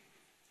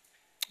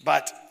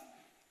 But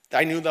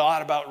I knew a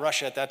lot about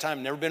Russia at that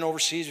time. Never been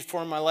overseas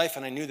before in my life,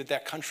 and I knew that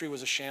that country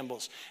was a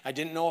shambles. I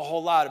didn't know a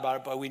whole lot about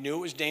it, but we knew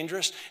it was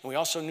dangerous, and we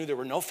also knew there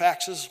were no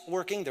faxes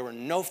working, there were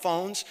no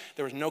phones,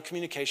 there was no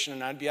communication,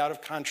 and I'd be out of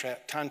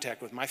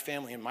contact with my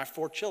family and my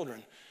 4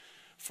 children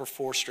for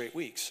 4 straight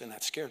weeks, and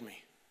that scared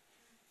me.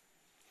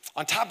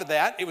 On top of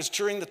that, it was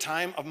during the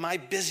time of my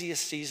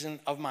busiest season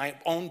of my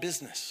own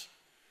business,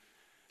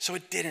 so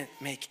it didn't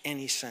make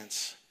any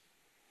sense.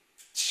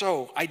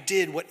 So I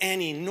did what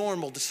any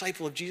normal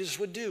disciple of Jesus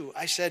would do.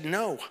 I said,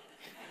 no,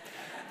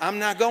 I'm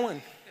not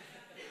going.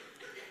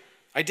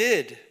 I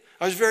did.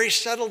 I was very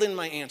settled in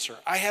my answer.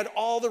 I had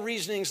all the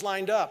reasonings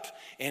lined up,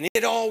 and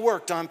it all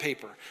worked on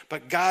paper.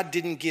 But God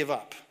didn't give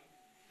up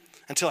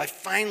until I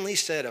finally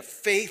said a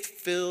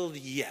faith-filled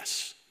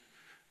yes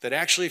that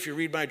actually, if you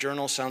read my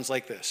journal, sounds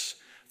like this.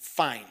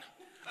 Fine,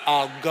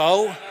 I'll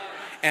go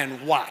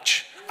and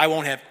watch. I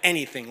won't have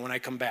anything when I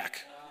come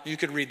back. You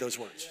could read those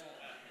words.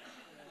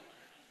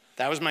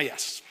 That was my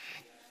yes.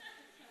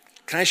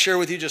 Can I share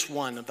with you just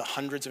one of the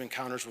hundreds of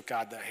encounters with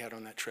God that I had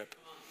on that trip?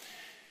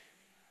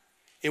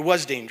 It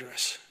was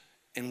dangerous.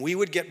 And we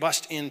would get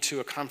bussed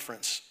into a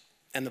conference,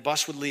 and the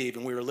bus would leave,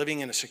 and we were living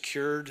in a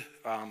secured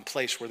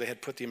place where they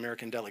had put the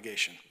American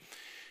delegation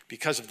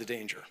because of the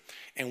danger.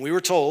 And we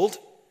were told,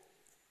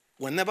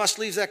 when the bus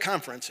leaves that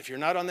conference, if you're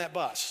not on that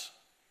bus,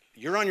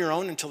 you're on your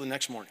own until the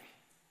next morning.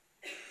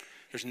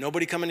 There's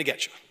nobody coming to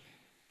get you.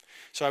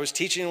 So I was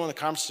teaching in one of the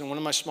conferences, in one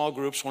of my small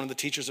groups. One of the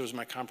teachers that was in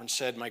my conference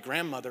said, my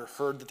grandmother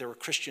heard that there were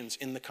Christians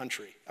in the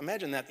country.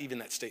 Imagine that, even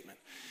that statement.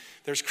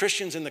 There's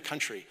Christians in the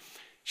country.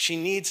 She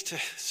needs to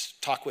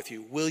talk with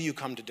you. Will you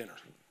come to dinner?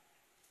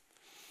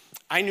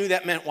 I knew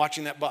that meant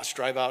watching that bus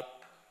drive out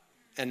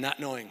and not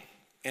knowing.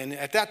 And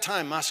at that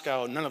time,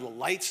 Moscow, none of the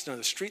lights, none of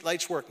the street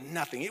lights worked,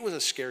 nothing. It was a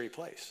scary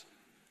place.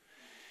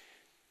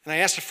 And I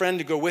asked a friend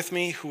to go with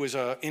me who was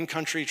in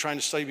country trying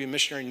to study to be a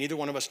missionary. Neither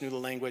one of us knew the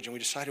language, and we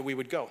decided we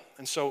would go.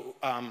 And so,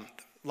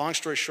 long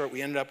story short,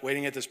 we ended up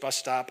waiting at this bus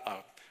stop. A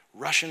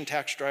Russian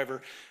taxi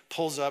driver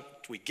pulls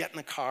up. We get in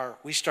the car.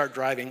 We start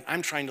driving.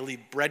 I'm trying to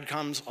leave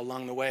breadcrumbs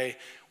along the way,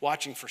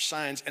 watching for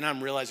signs, and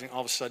I'm realizing all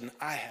of a sudden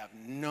I have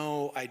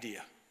no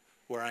idea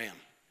where I am.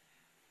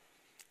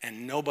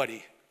 And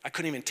nobody, I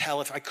couldn't even tell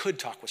if I could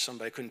talk with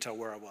somebody. I couldn't tell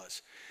where I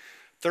was.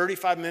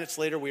 35 minutes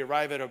later, we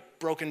arrive at a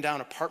broken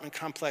down apartment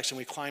complex, and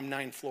we climb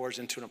 9 floors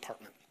into an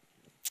apartment.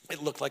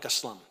 It looked like a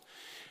slum.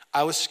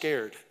 I was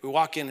scared. We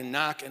walk in and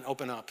knock and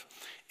open up.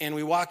 And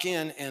we walk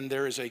in, and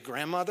there is a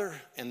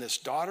grandmother and this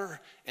daughter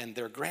and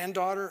their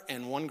granddaughter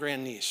and one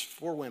grandniece,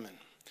 4 women.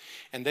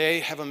 And they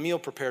have a meal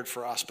prepared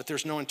for us, but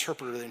there's no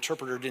interpreter. The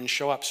interpreter didn't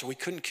show up, so we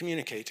couldn't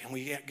communicate. And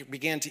we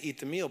began to eat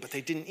the meal, but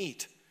they didn't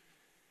eat.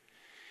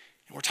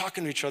 And we're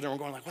talking to each other, and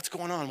we're going like, what's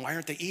going on? Why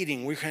aren't they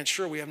eating? We can't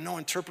sure. We have no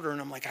interpreter.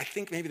 And I'm like, I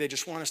think maybe they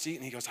just want us to eat.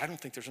 And he goes, I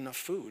don't think there's enough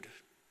food.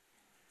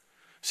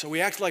 So we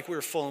acted like we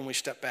were full, and we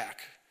stepped back.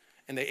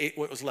 And they ate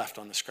what was left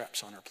on the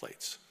scraps on our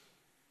plates.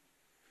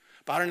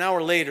 About an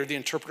hour later, the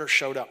interpreter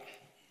showed up.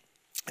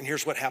 And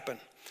here's what happened.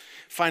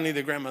 Finally,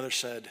 the grandmother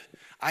said,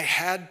 I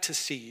had to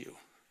see you.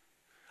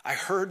 I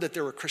heard that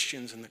there were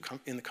Christians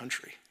in the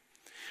country.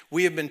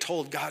 We have been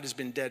told God has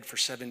been dead for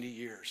 70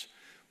 years.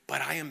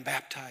 But I am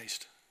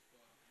baptized.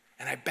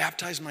 And I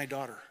baptized my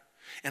daughter.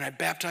 And I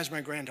baptized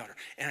my granddaughter.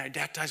 And I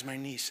baptized my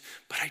niece.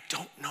 But I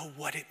don't know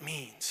what it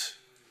means.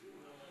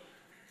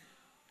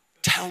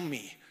 Tell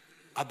me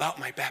about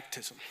my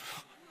baptism.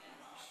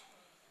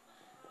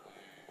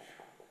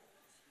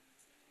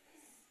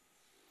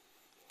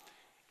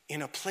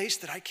 In a place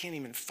that I can't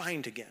even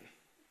find again,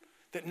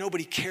 that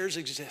nobody cares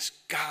exists,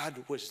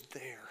 God was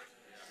there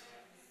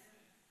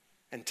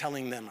and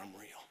telling them I'm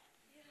real.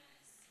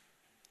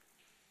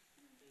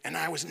 And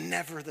I was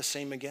never the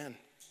same again.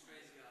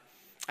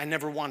 I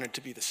never wanted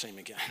to be the same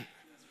again.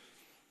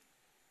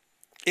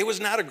 It was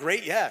not a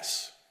great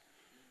yes.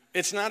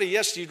 It's not a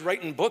yes you'd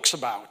write in books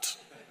about.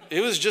 It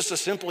was just a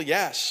simple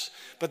yes.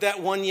 But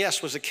that one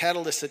yes was a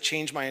catalyst that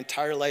changed my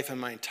entire life and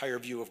my entire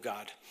view of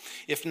God.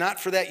 If not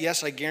for that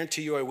yes, I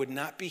guarantee you I would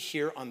not be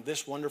here on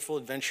this wonderful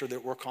adventure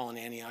that we're calling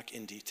Antioch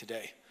Indy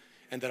today,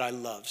 and that I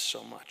love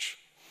so much.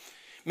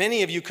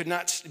 Many of you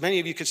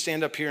could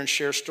stand up here and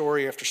share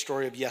story after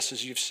story of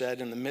yeses you've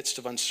said in the midst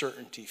of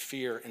uncertainty,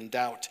 fear, and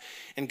doubt.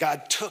 And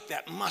God took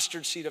that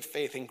mustard seed of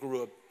faith and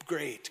grew a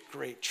great,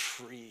 great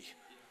tree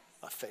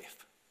of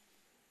faith.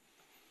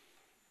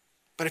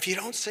 But if you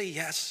don't say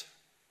yes,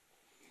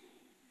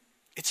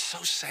 it's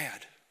so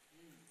sad.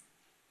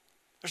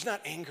 There's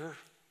not anger,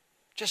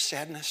 just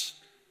sadness.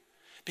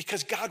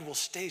 Because God will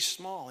stay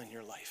small in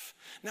your life.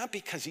 Not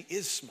because he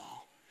is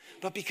small,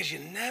 but because you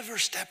never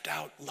stepped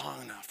out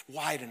long enough,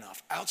 wide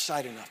enough,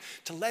 outside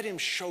enough to let him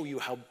show you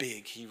how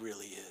big he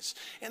really is.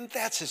 And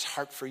that's his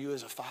heart for you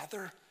as a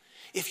father.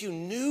 If you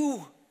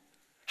knew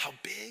how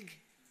big,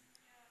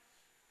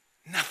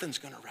 nothing's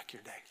going to wreck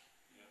your day.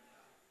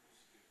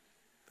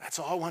 That's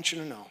all I want you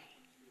to know.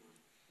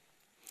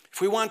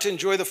 If we want to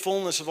enjoy the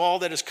fullness of all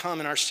that has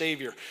come in our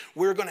Savior,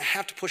 we're going to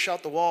have to push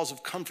out the walls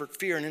of comfort,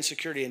 fear, and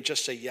insecurity and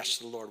just say yes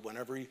to the Lord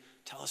whenever you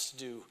tell us to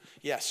do.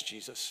 Yes,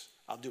 Jesus,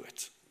 I'll do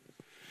it.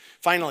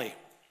 Finally,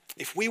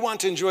 if we want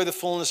to enjoy the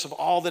fullness of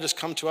all that has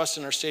come to us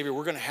in our Savior,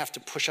 we're going to have to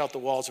push out the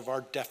walls of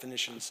our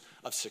definitions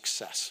of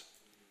success.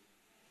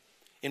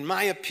 In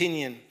my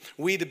opinion,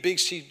 we, the Big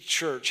C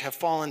Church, have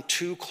fallen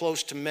too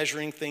close to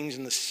measuring things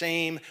in the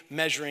same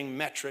measuring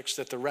metrics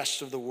that the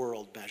rest of the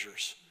world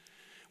measures.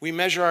 We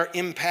measure our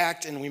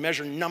impact, and we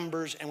measure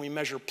numbers, and we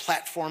measure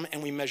platform,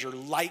 and we measure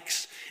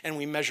likes, and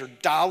we measure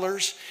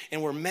dollars,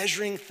 and we're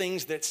measuring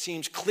things that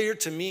seems clear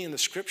to me in the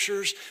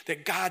scriptures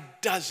that God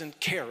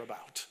doesn't care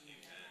about.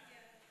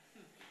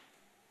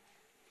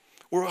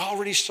 We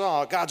already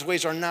saw God's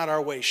ways are not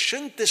our ways.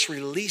 Shouldn't this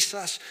release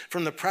us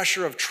from the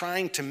pressure of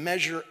trying to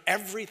measure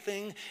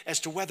everything as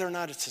to whether or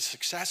not it's a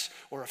success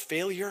or a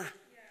failure?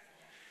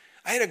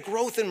 I had a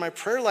growth in my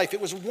prayer life.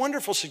 It was a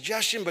wonderful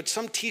suggestion, but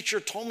some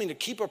teacher told me to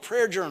keep a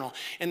prayer journal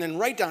and then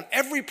write down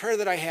every prayer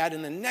that I had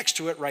and then next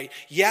to it write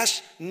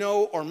yes,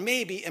 no, or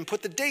maybe and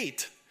put the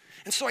date.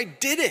 And so I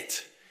did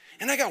it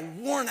and I got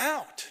worn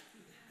out.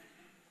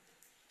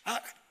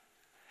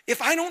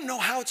 If I don't know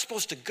how it's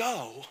supposed to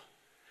go,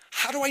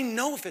 how do I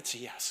know if it's a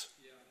yes?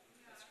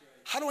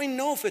 How do I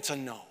know if it's a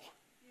no?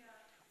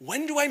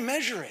 When do I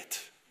measure it?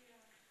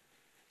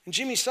 And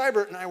Jimmy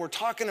Seibert and I were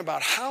talking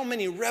about how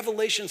many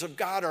revelations of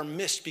God are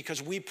missed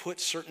because we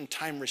put certain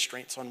time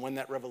restraints on when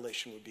that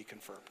revelation would be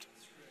confirmed.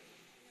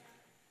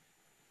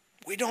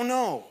 We don't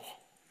know.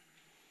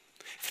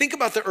 Think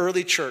about the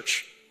early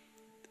church.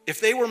 If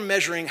they were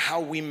measuring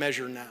how we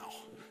measure now,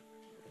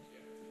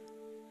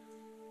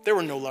 there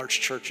were no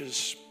large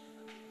churches,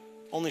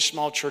 only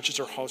small churches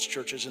or house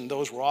churches, and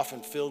those were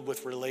often filled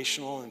with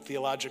relational and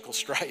theological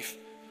strife.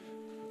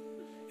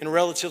 In a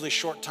relatively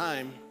short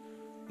time,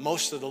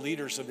 most of the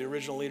leaders of the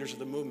original leaders of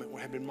the movement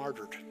had been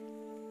martyred.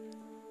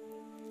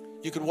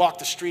 You could walk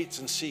the streets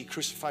and see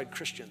crucified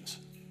Christians.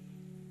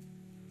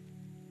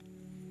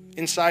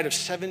 Inside of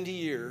 70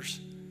 years,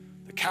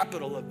 the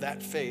capital of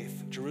that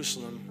faith,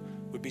 Jerusalem,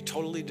 would be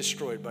totally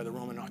destroyed by the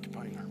Roman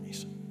occupying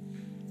armies.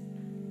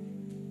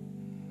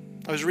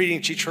 I was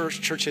reading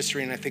church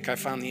history, and I think I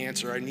found the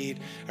answer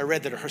I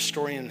read that a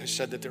historian who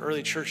said that the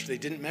early church, they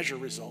didn't measure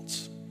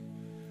results.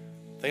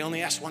 They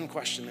only asked one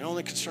question. They're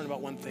only concerned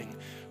about one thing.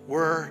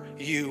 Were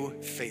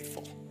you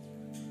faithful?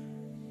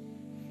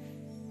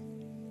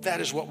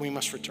 That is what we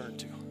must return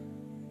to.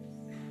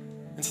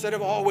 Instead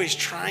of always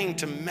trying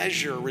to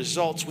measure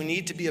results, we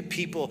need to be a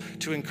people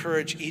to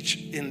encourage each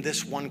in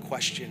this one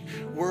question.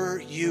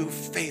 Were you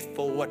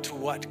faithful to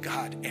what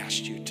God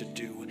asked you to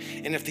do?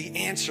 And if the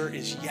answer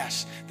is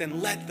yes,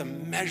 then let the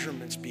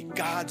measurements be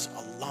God's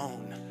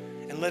alone.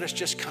 And let us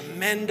just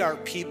commend our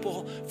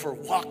people for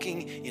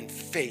walking in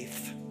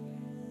faith.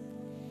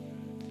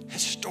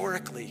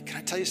 Historically, can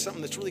I tell you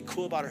something that's really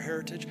cool about our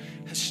heritage?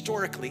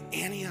 Historically,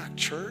 Antioch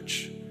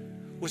Church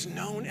was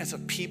known as a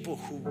people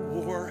who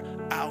wore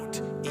out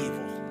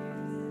evil.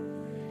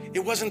 It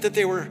wasn't that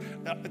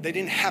they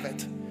didn't have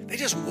it. They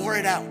just wore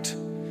it out.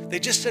 They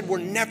just said, we're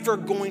never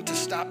going to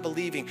stop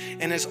believing.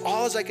 And as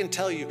I can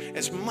tell you,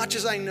 as much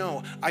as I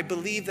know, I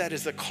believe that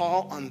is the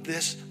call on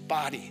this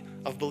body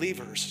of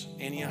believers,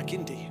 Antioch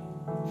Indy.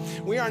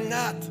 We are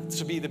not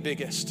to be the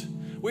biggest.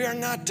 We are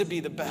not to be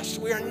the best.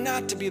 We are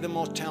not to be the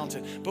most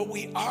talented, but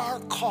we are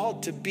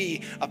called to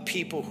be a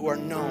people who are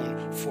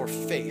known for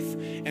faith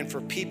and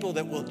for people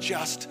that will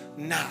just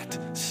not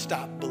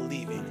stop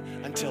believing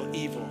until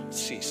evil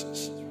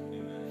ceases.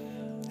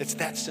 It's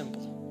that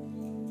simple,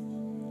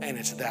 and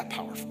it's that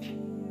powerful.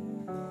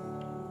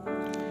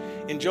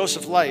 In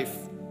Joseph's life,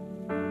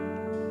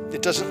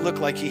 it doesn't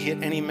look like he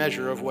hit any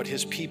measure of what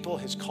his people,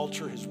 his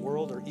culture, his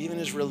world, or even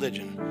his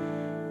religion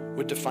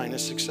would define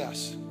as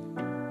success.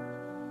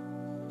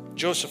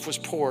 Joseph was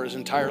poor his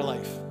entire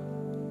life,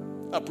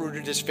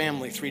 uprooted his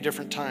family 3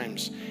 different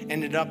times,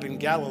 ended up in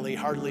Galilee,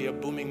 hardly a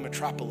booming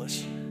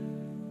metropolis.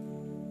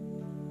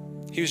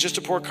 He was just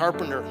a poor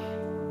carpenter.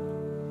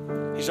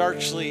 He's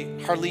actually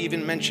hardly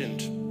even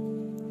mentioned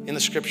in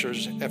the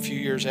scriptures a few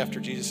years after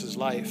Jesus'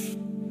 life.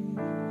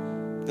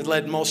 That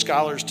led most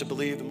scholars to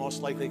believe the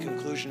most likely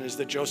conclusion is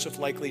that Joseph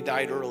likely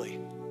died early.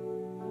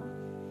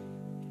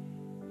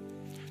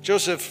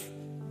 Joseph,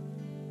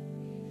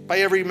 by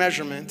every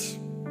measurement,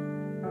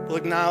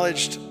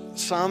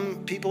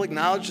 some people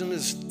acknowledged him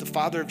as the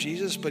father of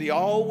Jesus, but he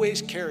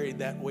always carried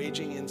that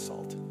waging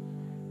insult.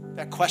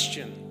 That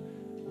question,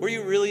 were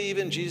you really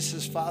even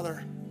Jesus'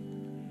 father?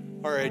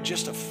 Or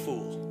just a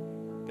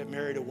fool that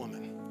married a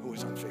woman who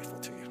was unfaithful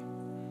to you?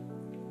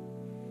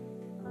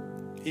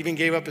 He even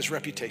gave up his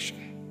reputation.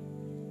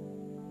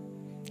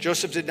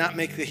 Joseph did not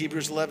make the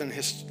Hebrews 11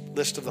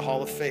 list of the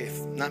Hall of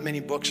Faith. Not many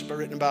books have been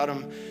written about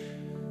him.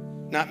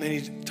 Not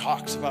many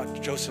talks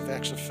about Joseph's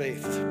acts of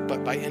faith,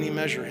 but by any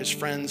measure, his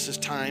friends, his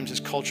times, his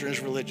culture,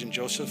 his religion,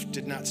 Joseph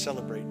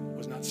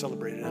was not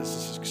celebrated as a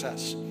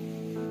success.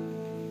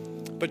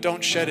 But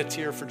don't shed a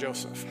tear for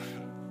Joseph.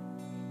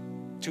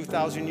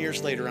 2,000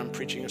 years later, I'm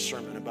preaching a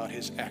sermon about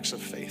his acts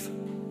of faith.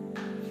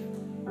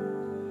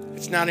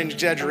 It's not an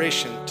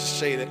exaggeration to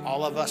say that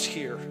all of us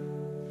here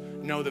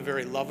know the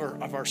very lover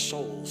of our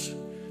souls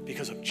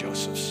because of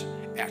Joseph's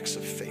acts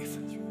of faith.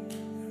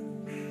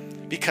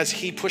 Because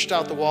he pushed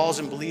out the walls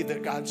and believed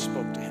that God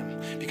spoke to him.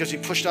 Because he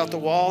pushed out the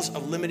walls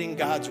of limiting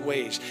God's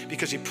ways.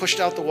 Because he pushed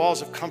out the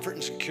walls of comfort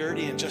and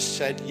security and just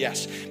said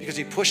yes. Because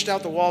he pushed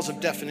out the walls of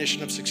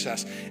definition of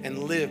success and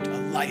lived a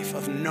life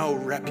of no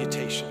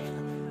reputation.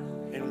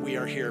 And we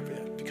are here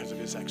because of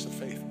his acts of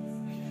faith.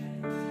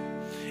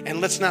 And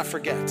let's not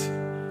forget,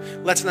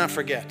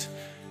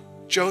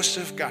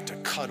 Joseph got to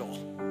cuddle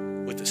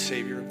with the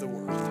Savior of the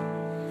world.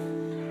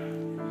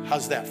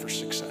 How's that for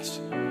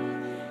success?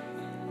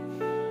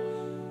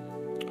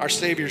 Our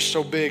Savior is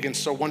so big and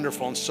so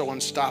wonderful and so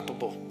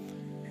unstoppable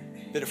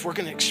that if we're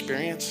going to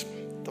experience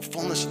the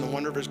fullness and the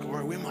wonder of his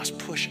glory, we must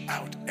push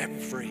out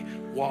every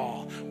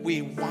wall. We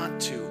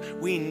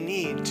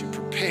need to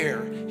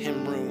prepare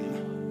him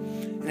room.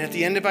 And at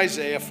the end of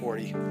Isaiah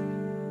 40,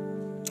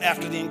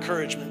 after the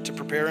encouragement to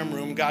prepare him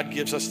room, God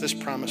gives us this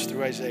promise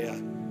through Isaiah.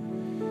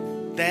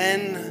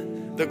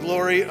 Then the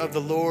glory of the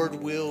Lord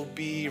will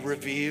be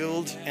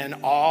revealed, and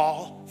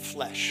all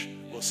flesh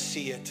will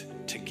see it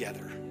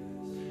together.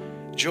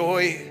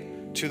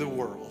 Joy to the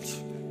world.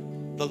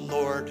 The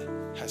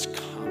Lord has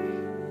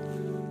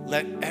come.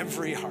 Let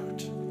every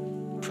heart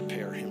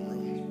prepare him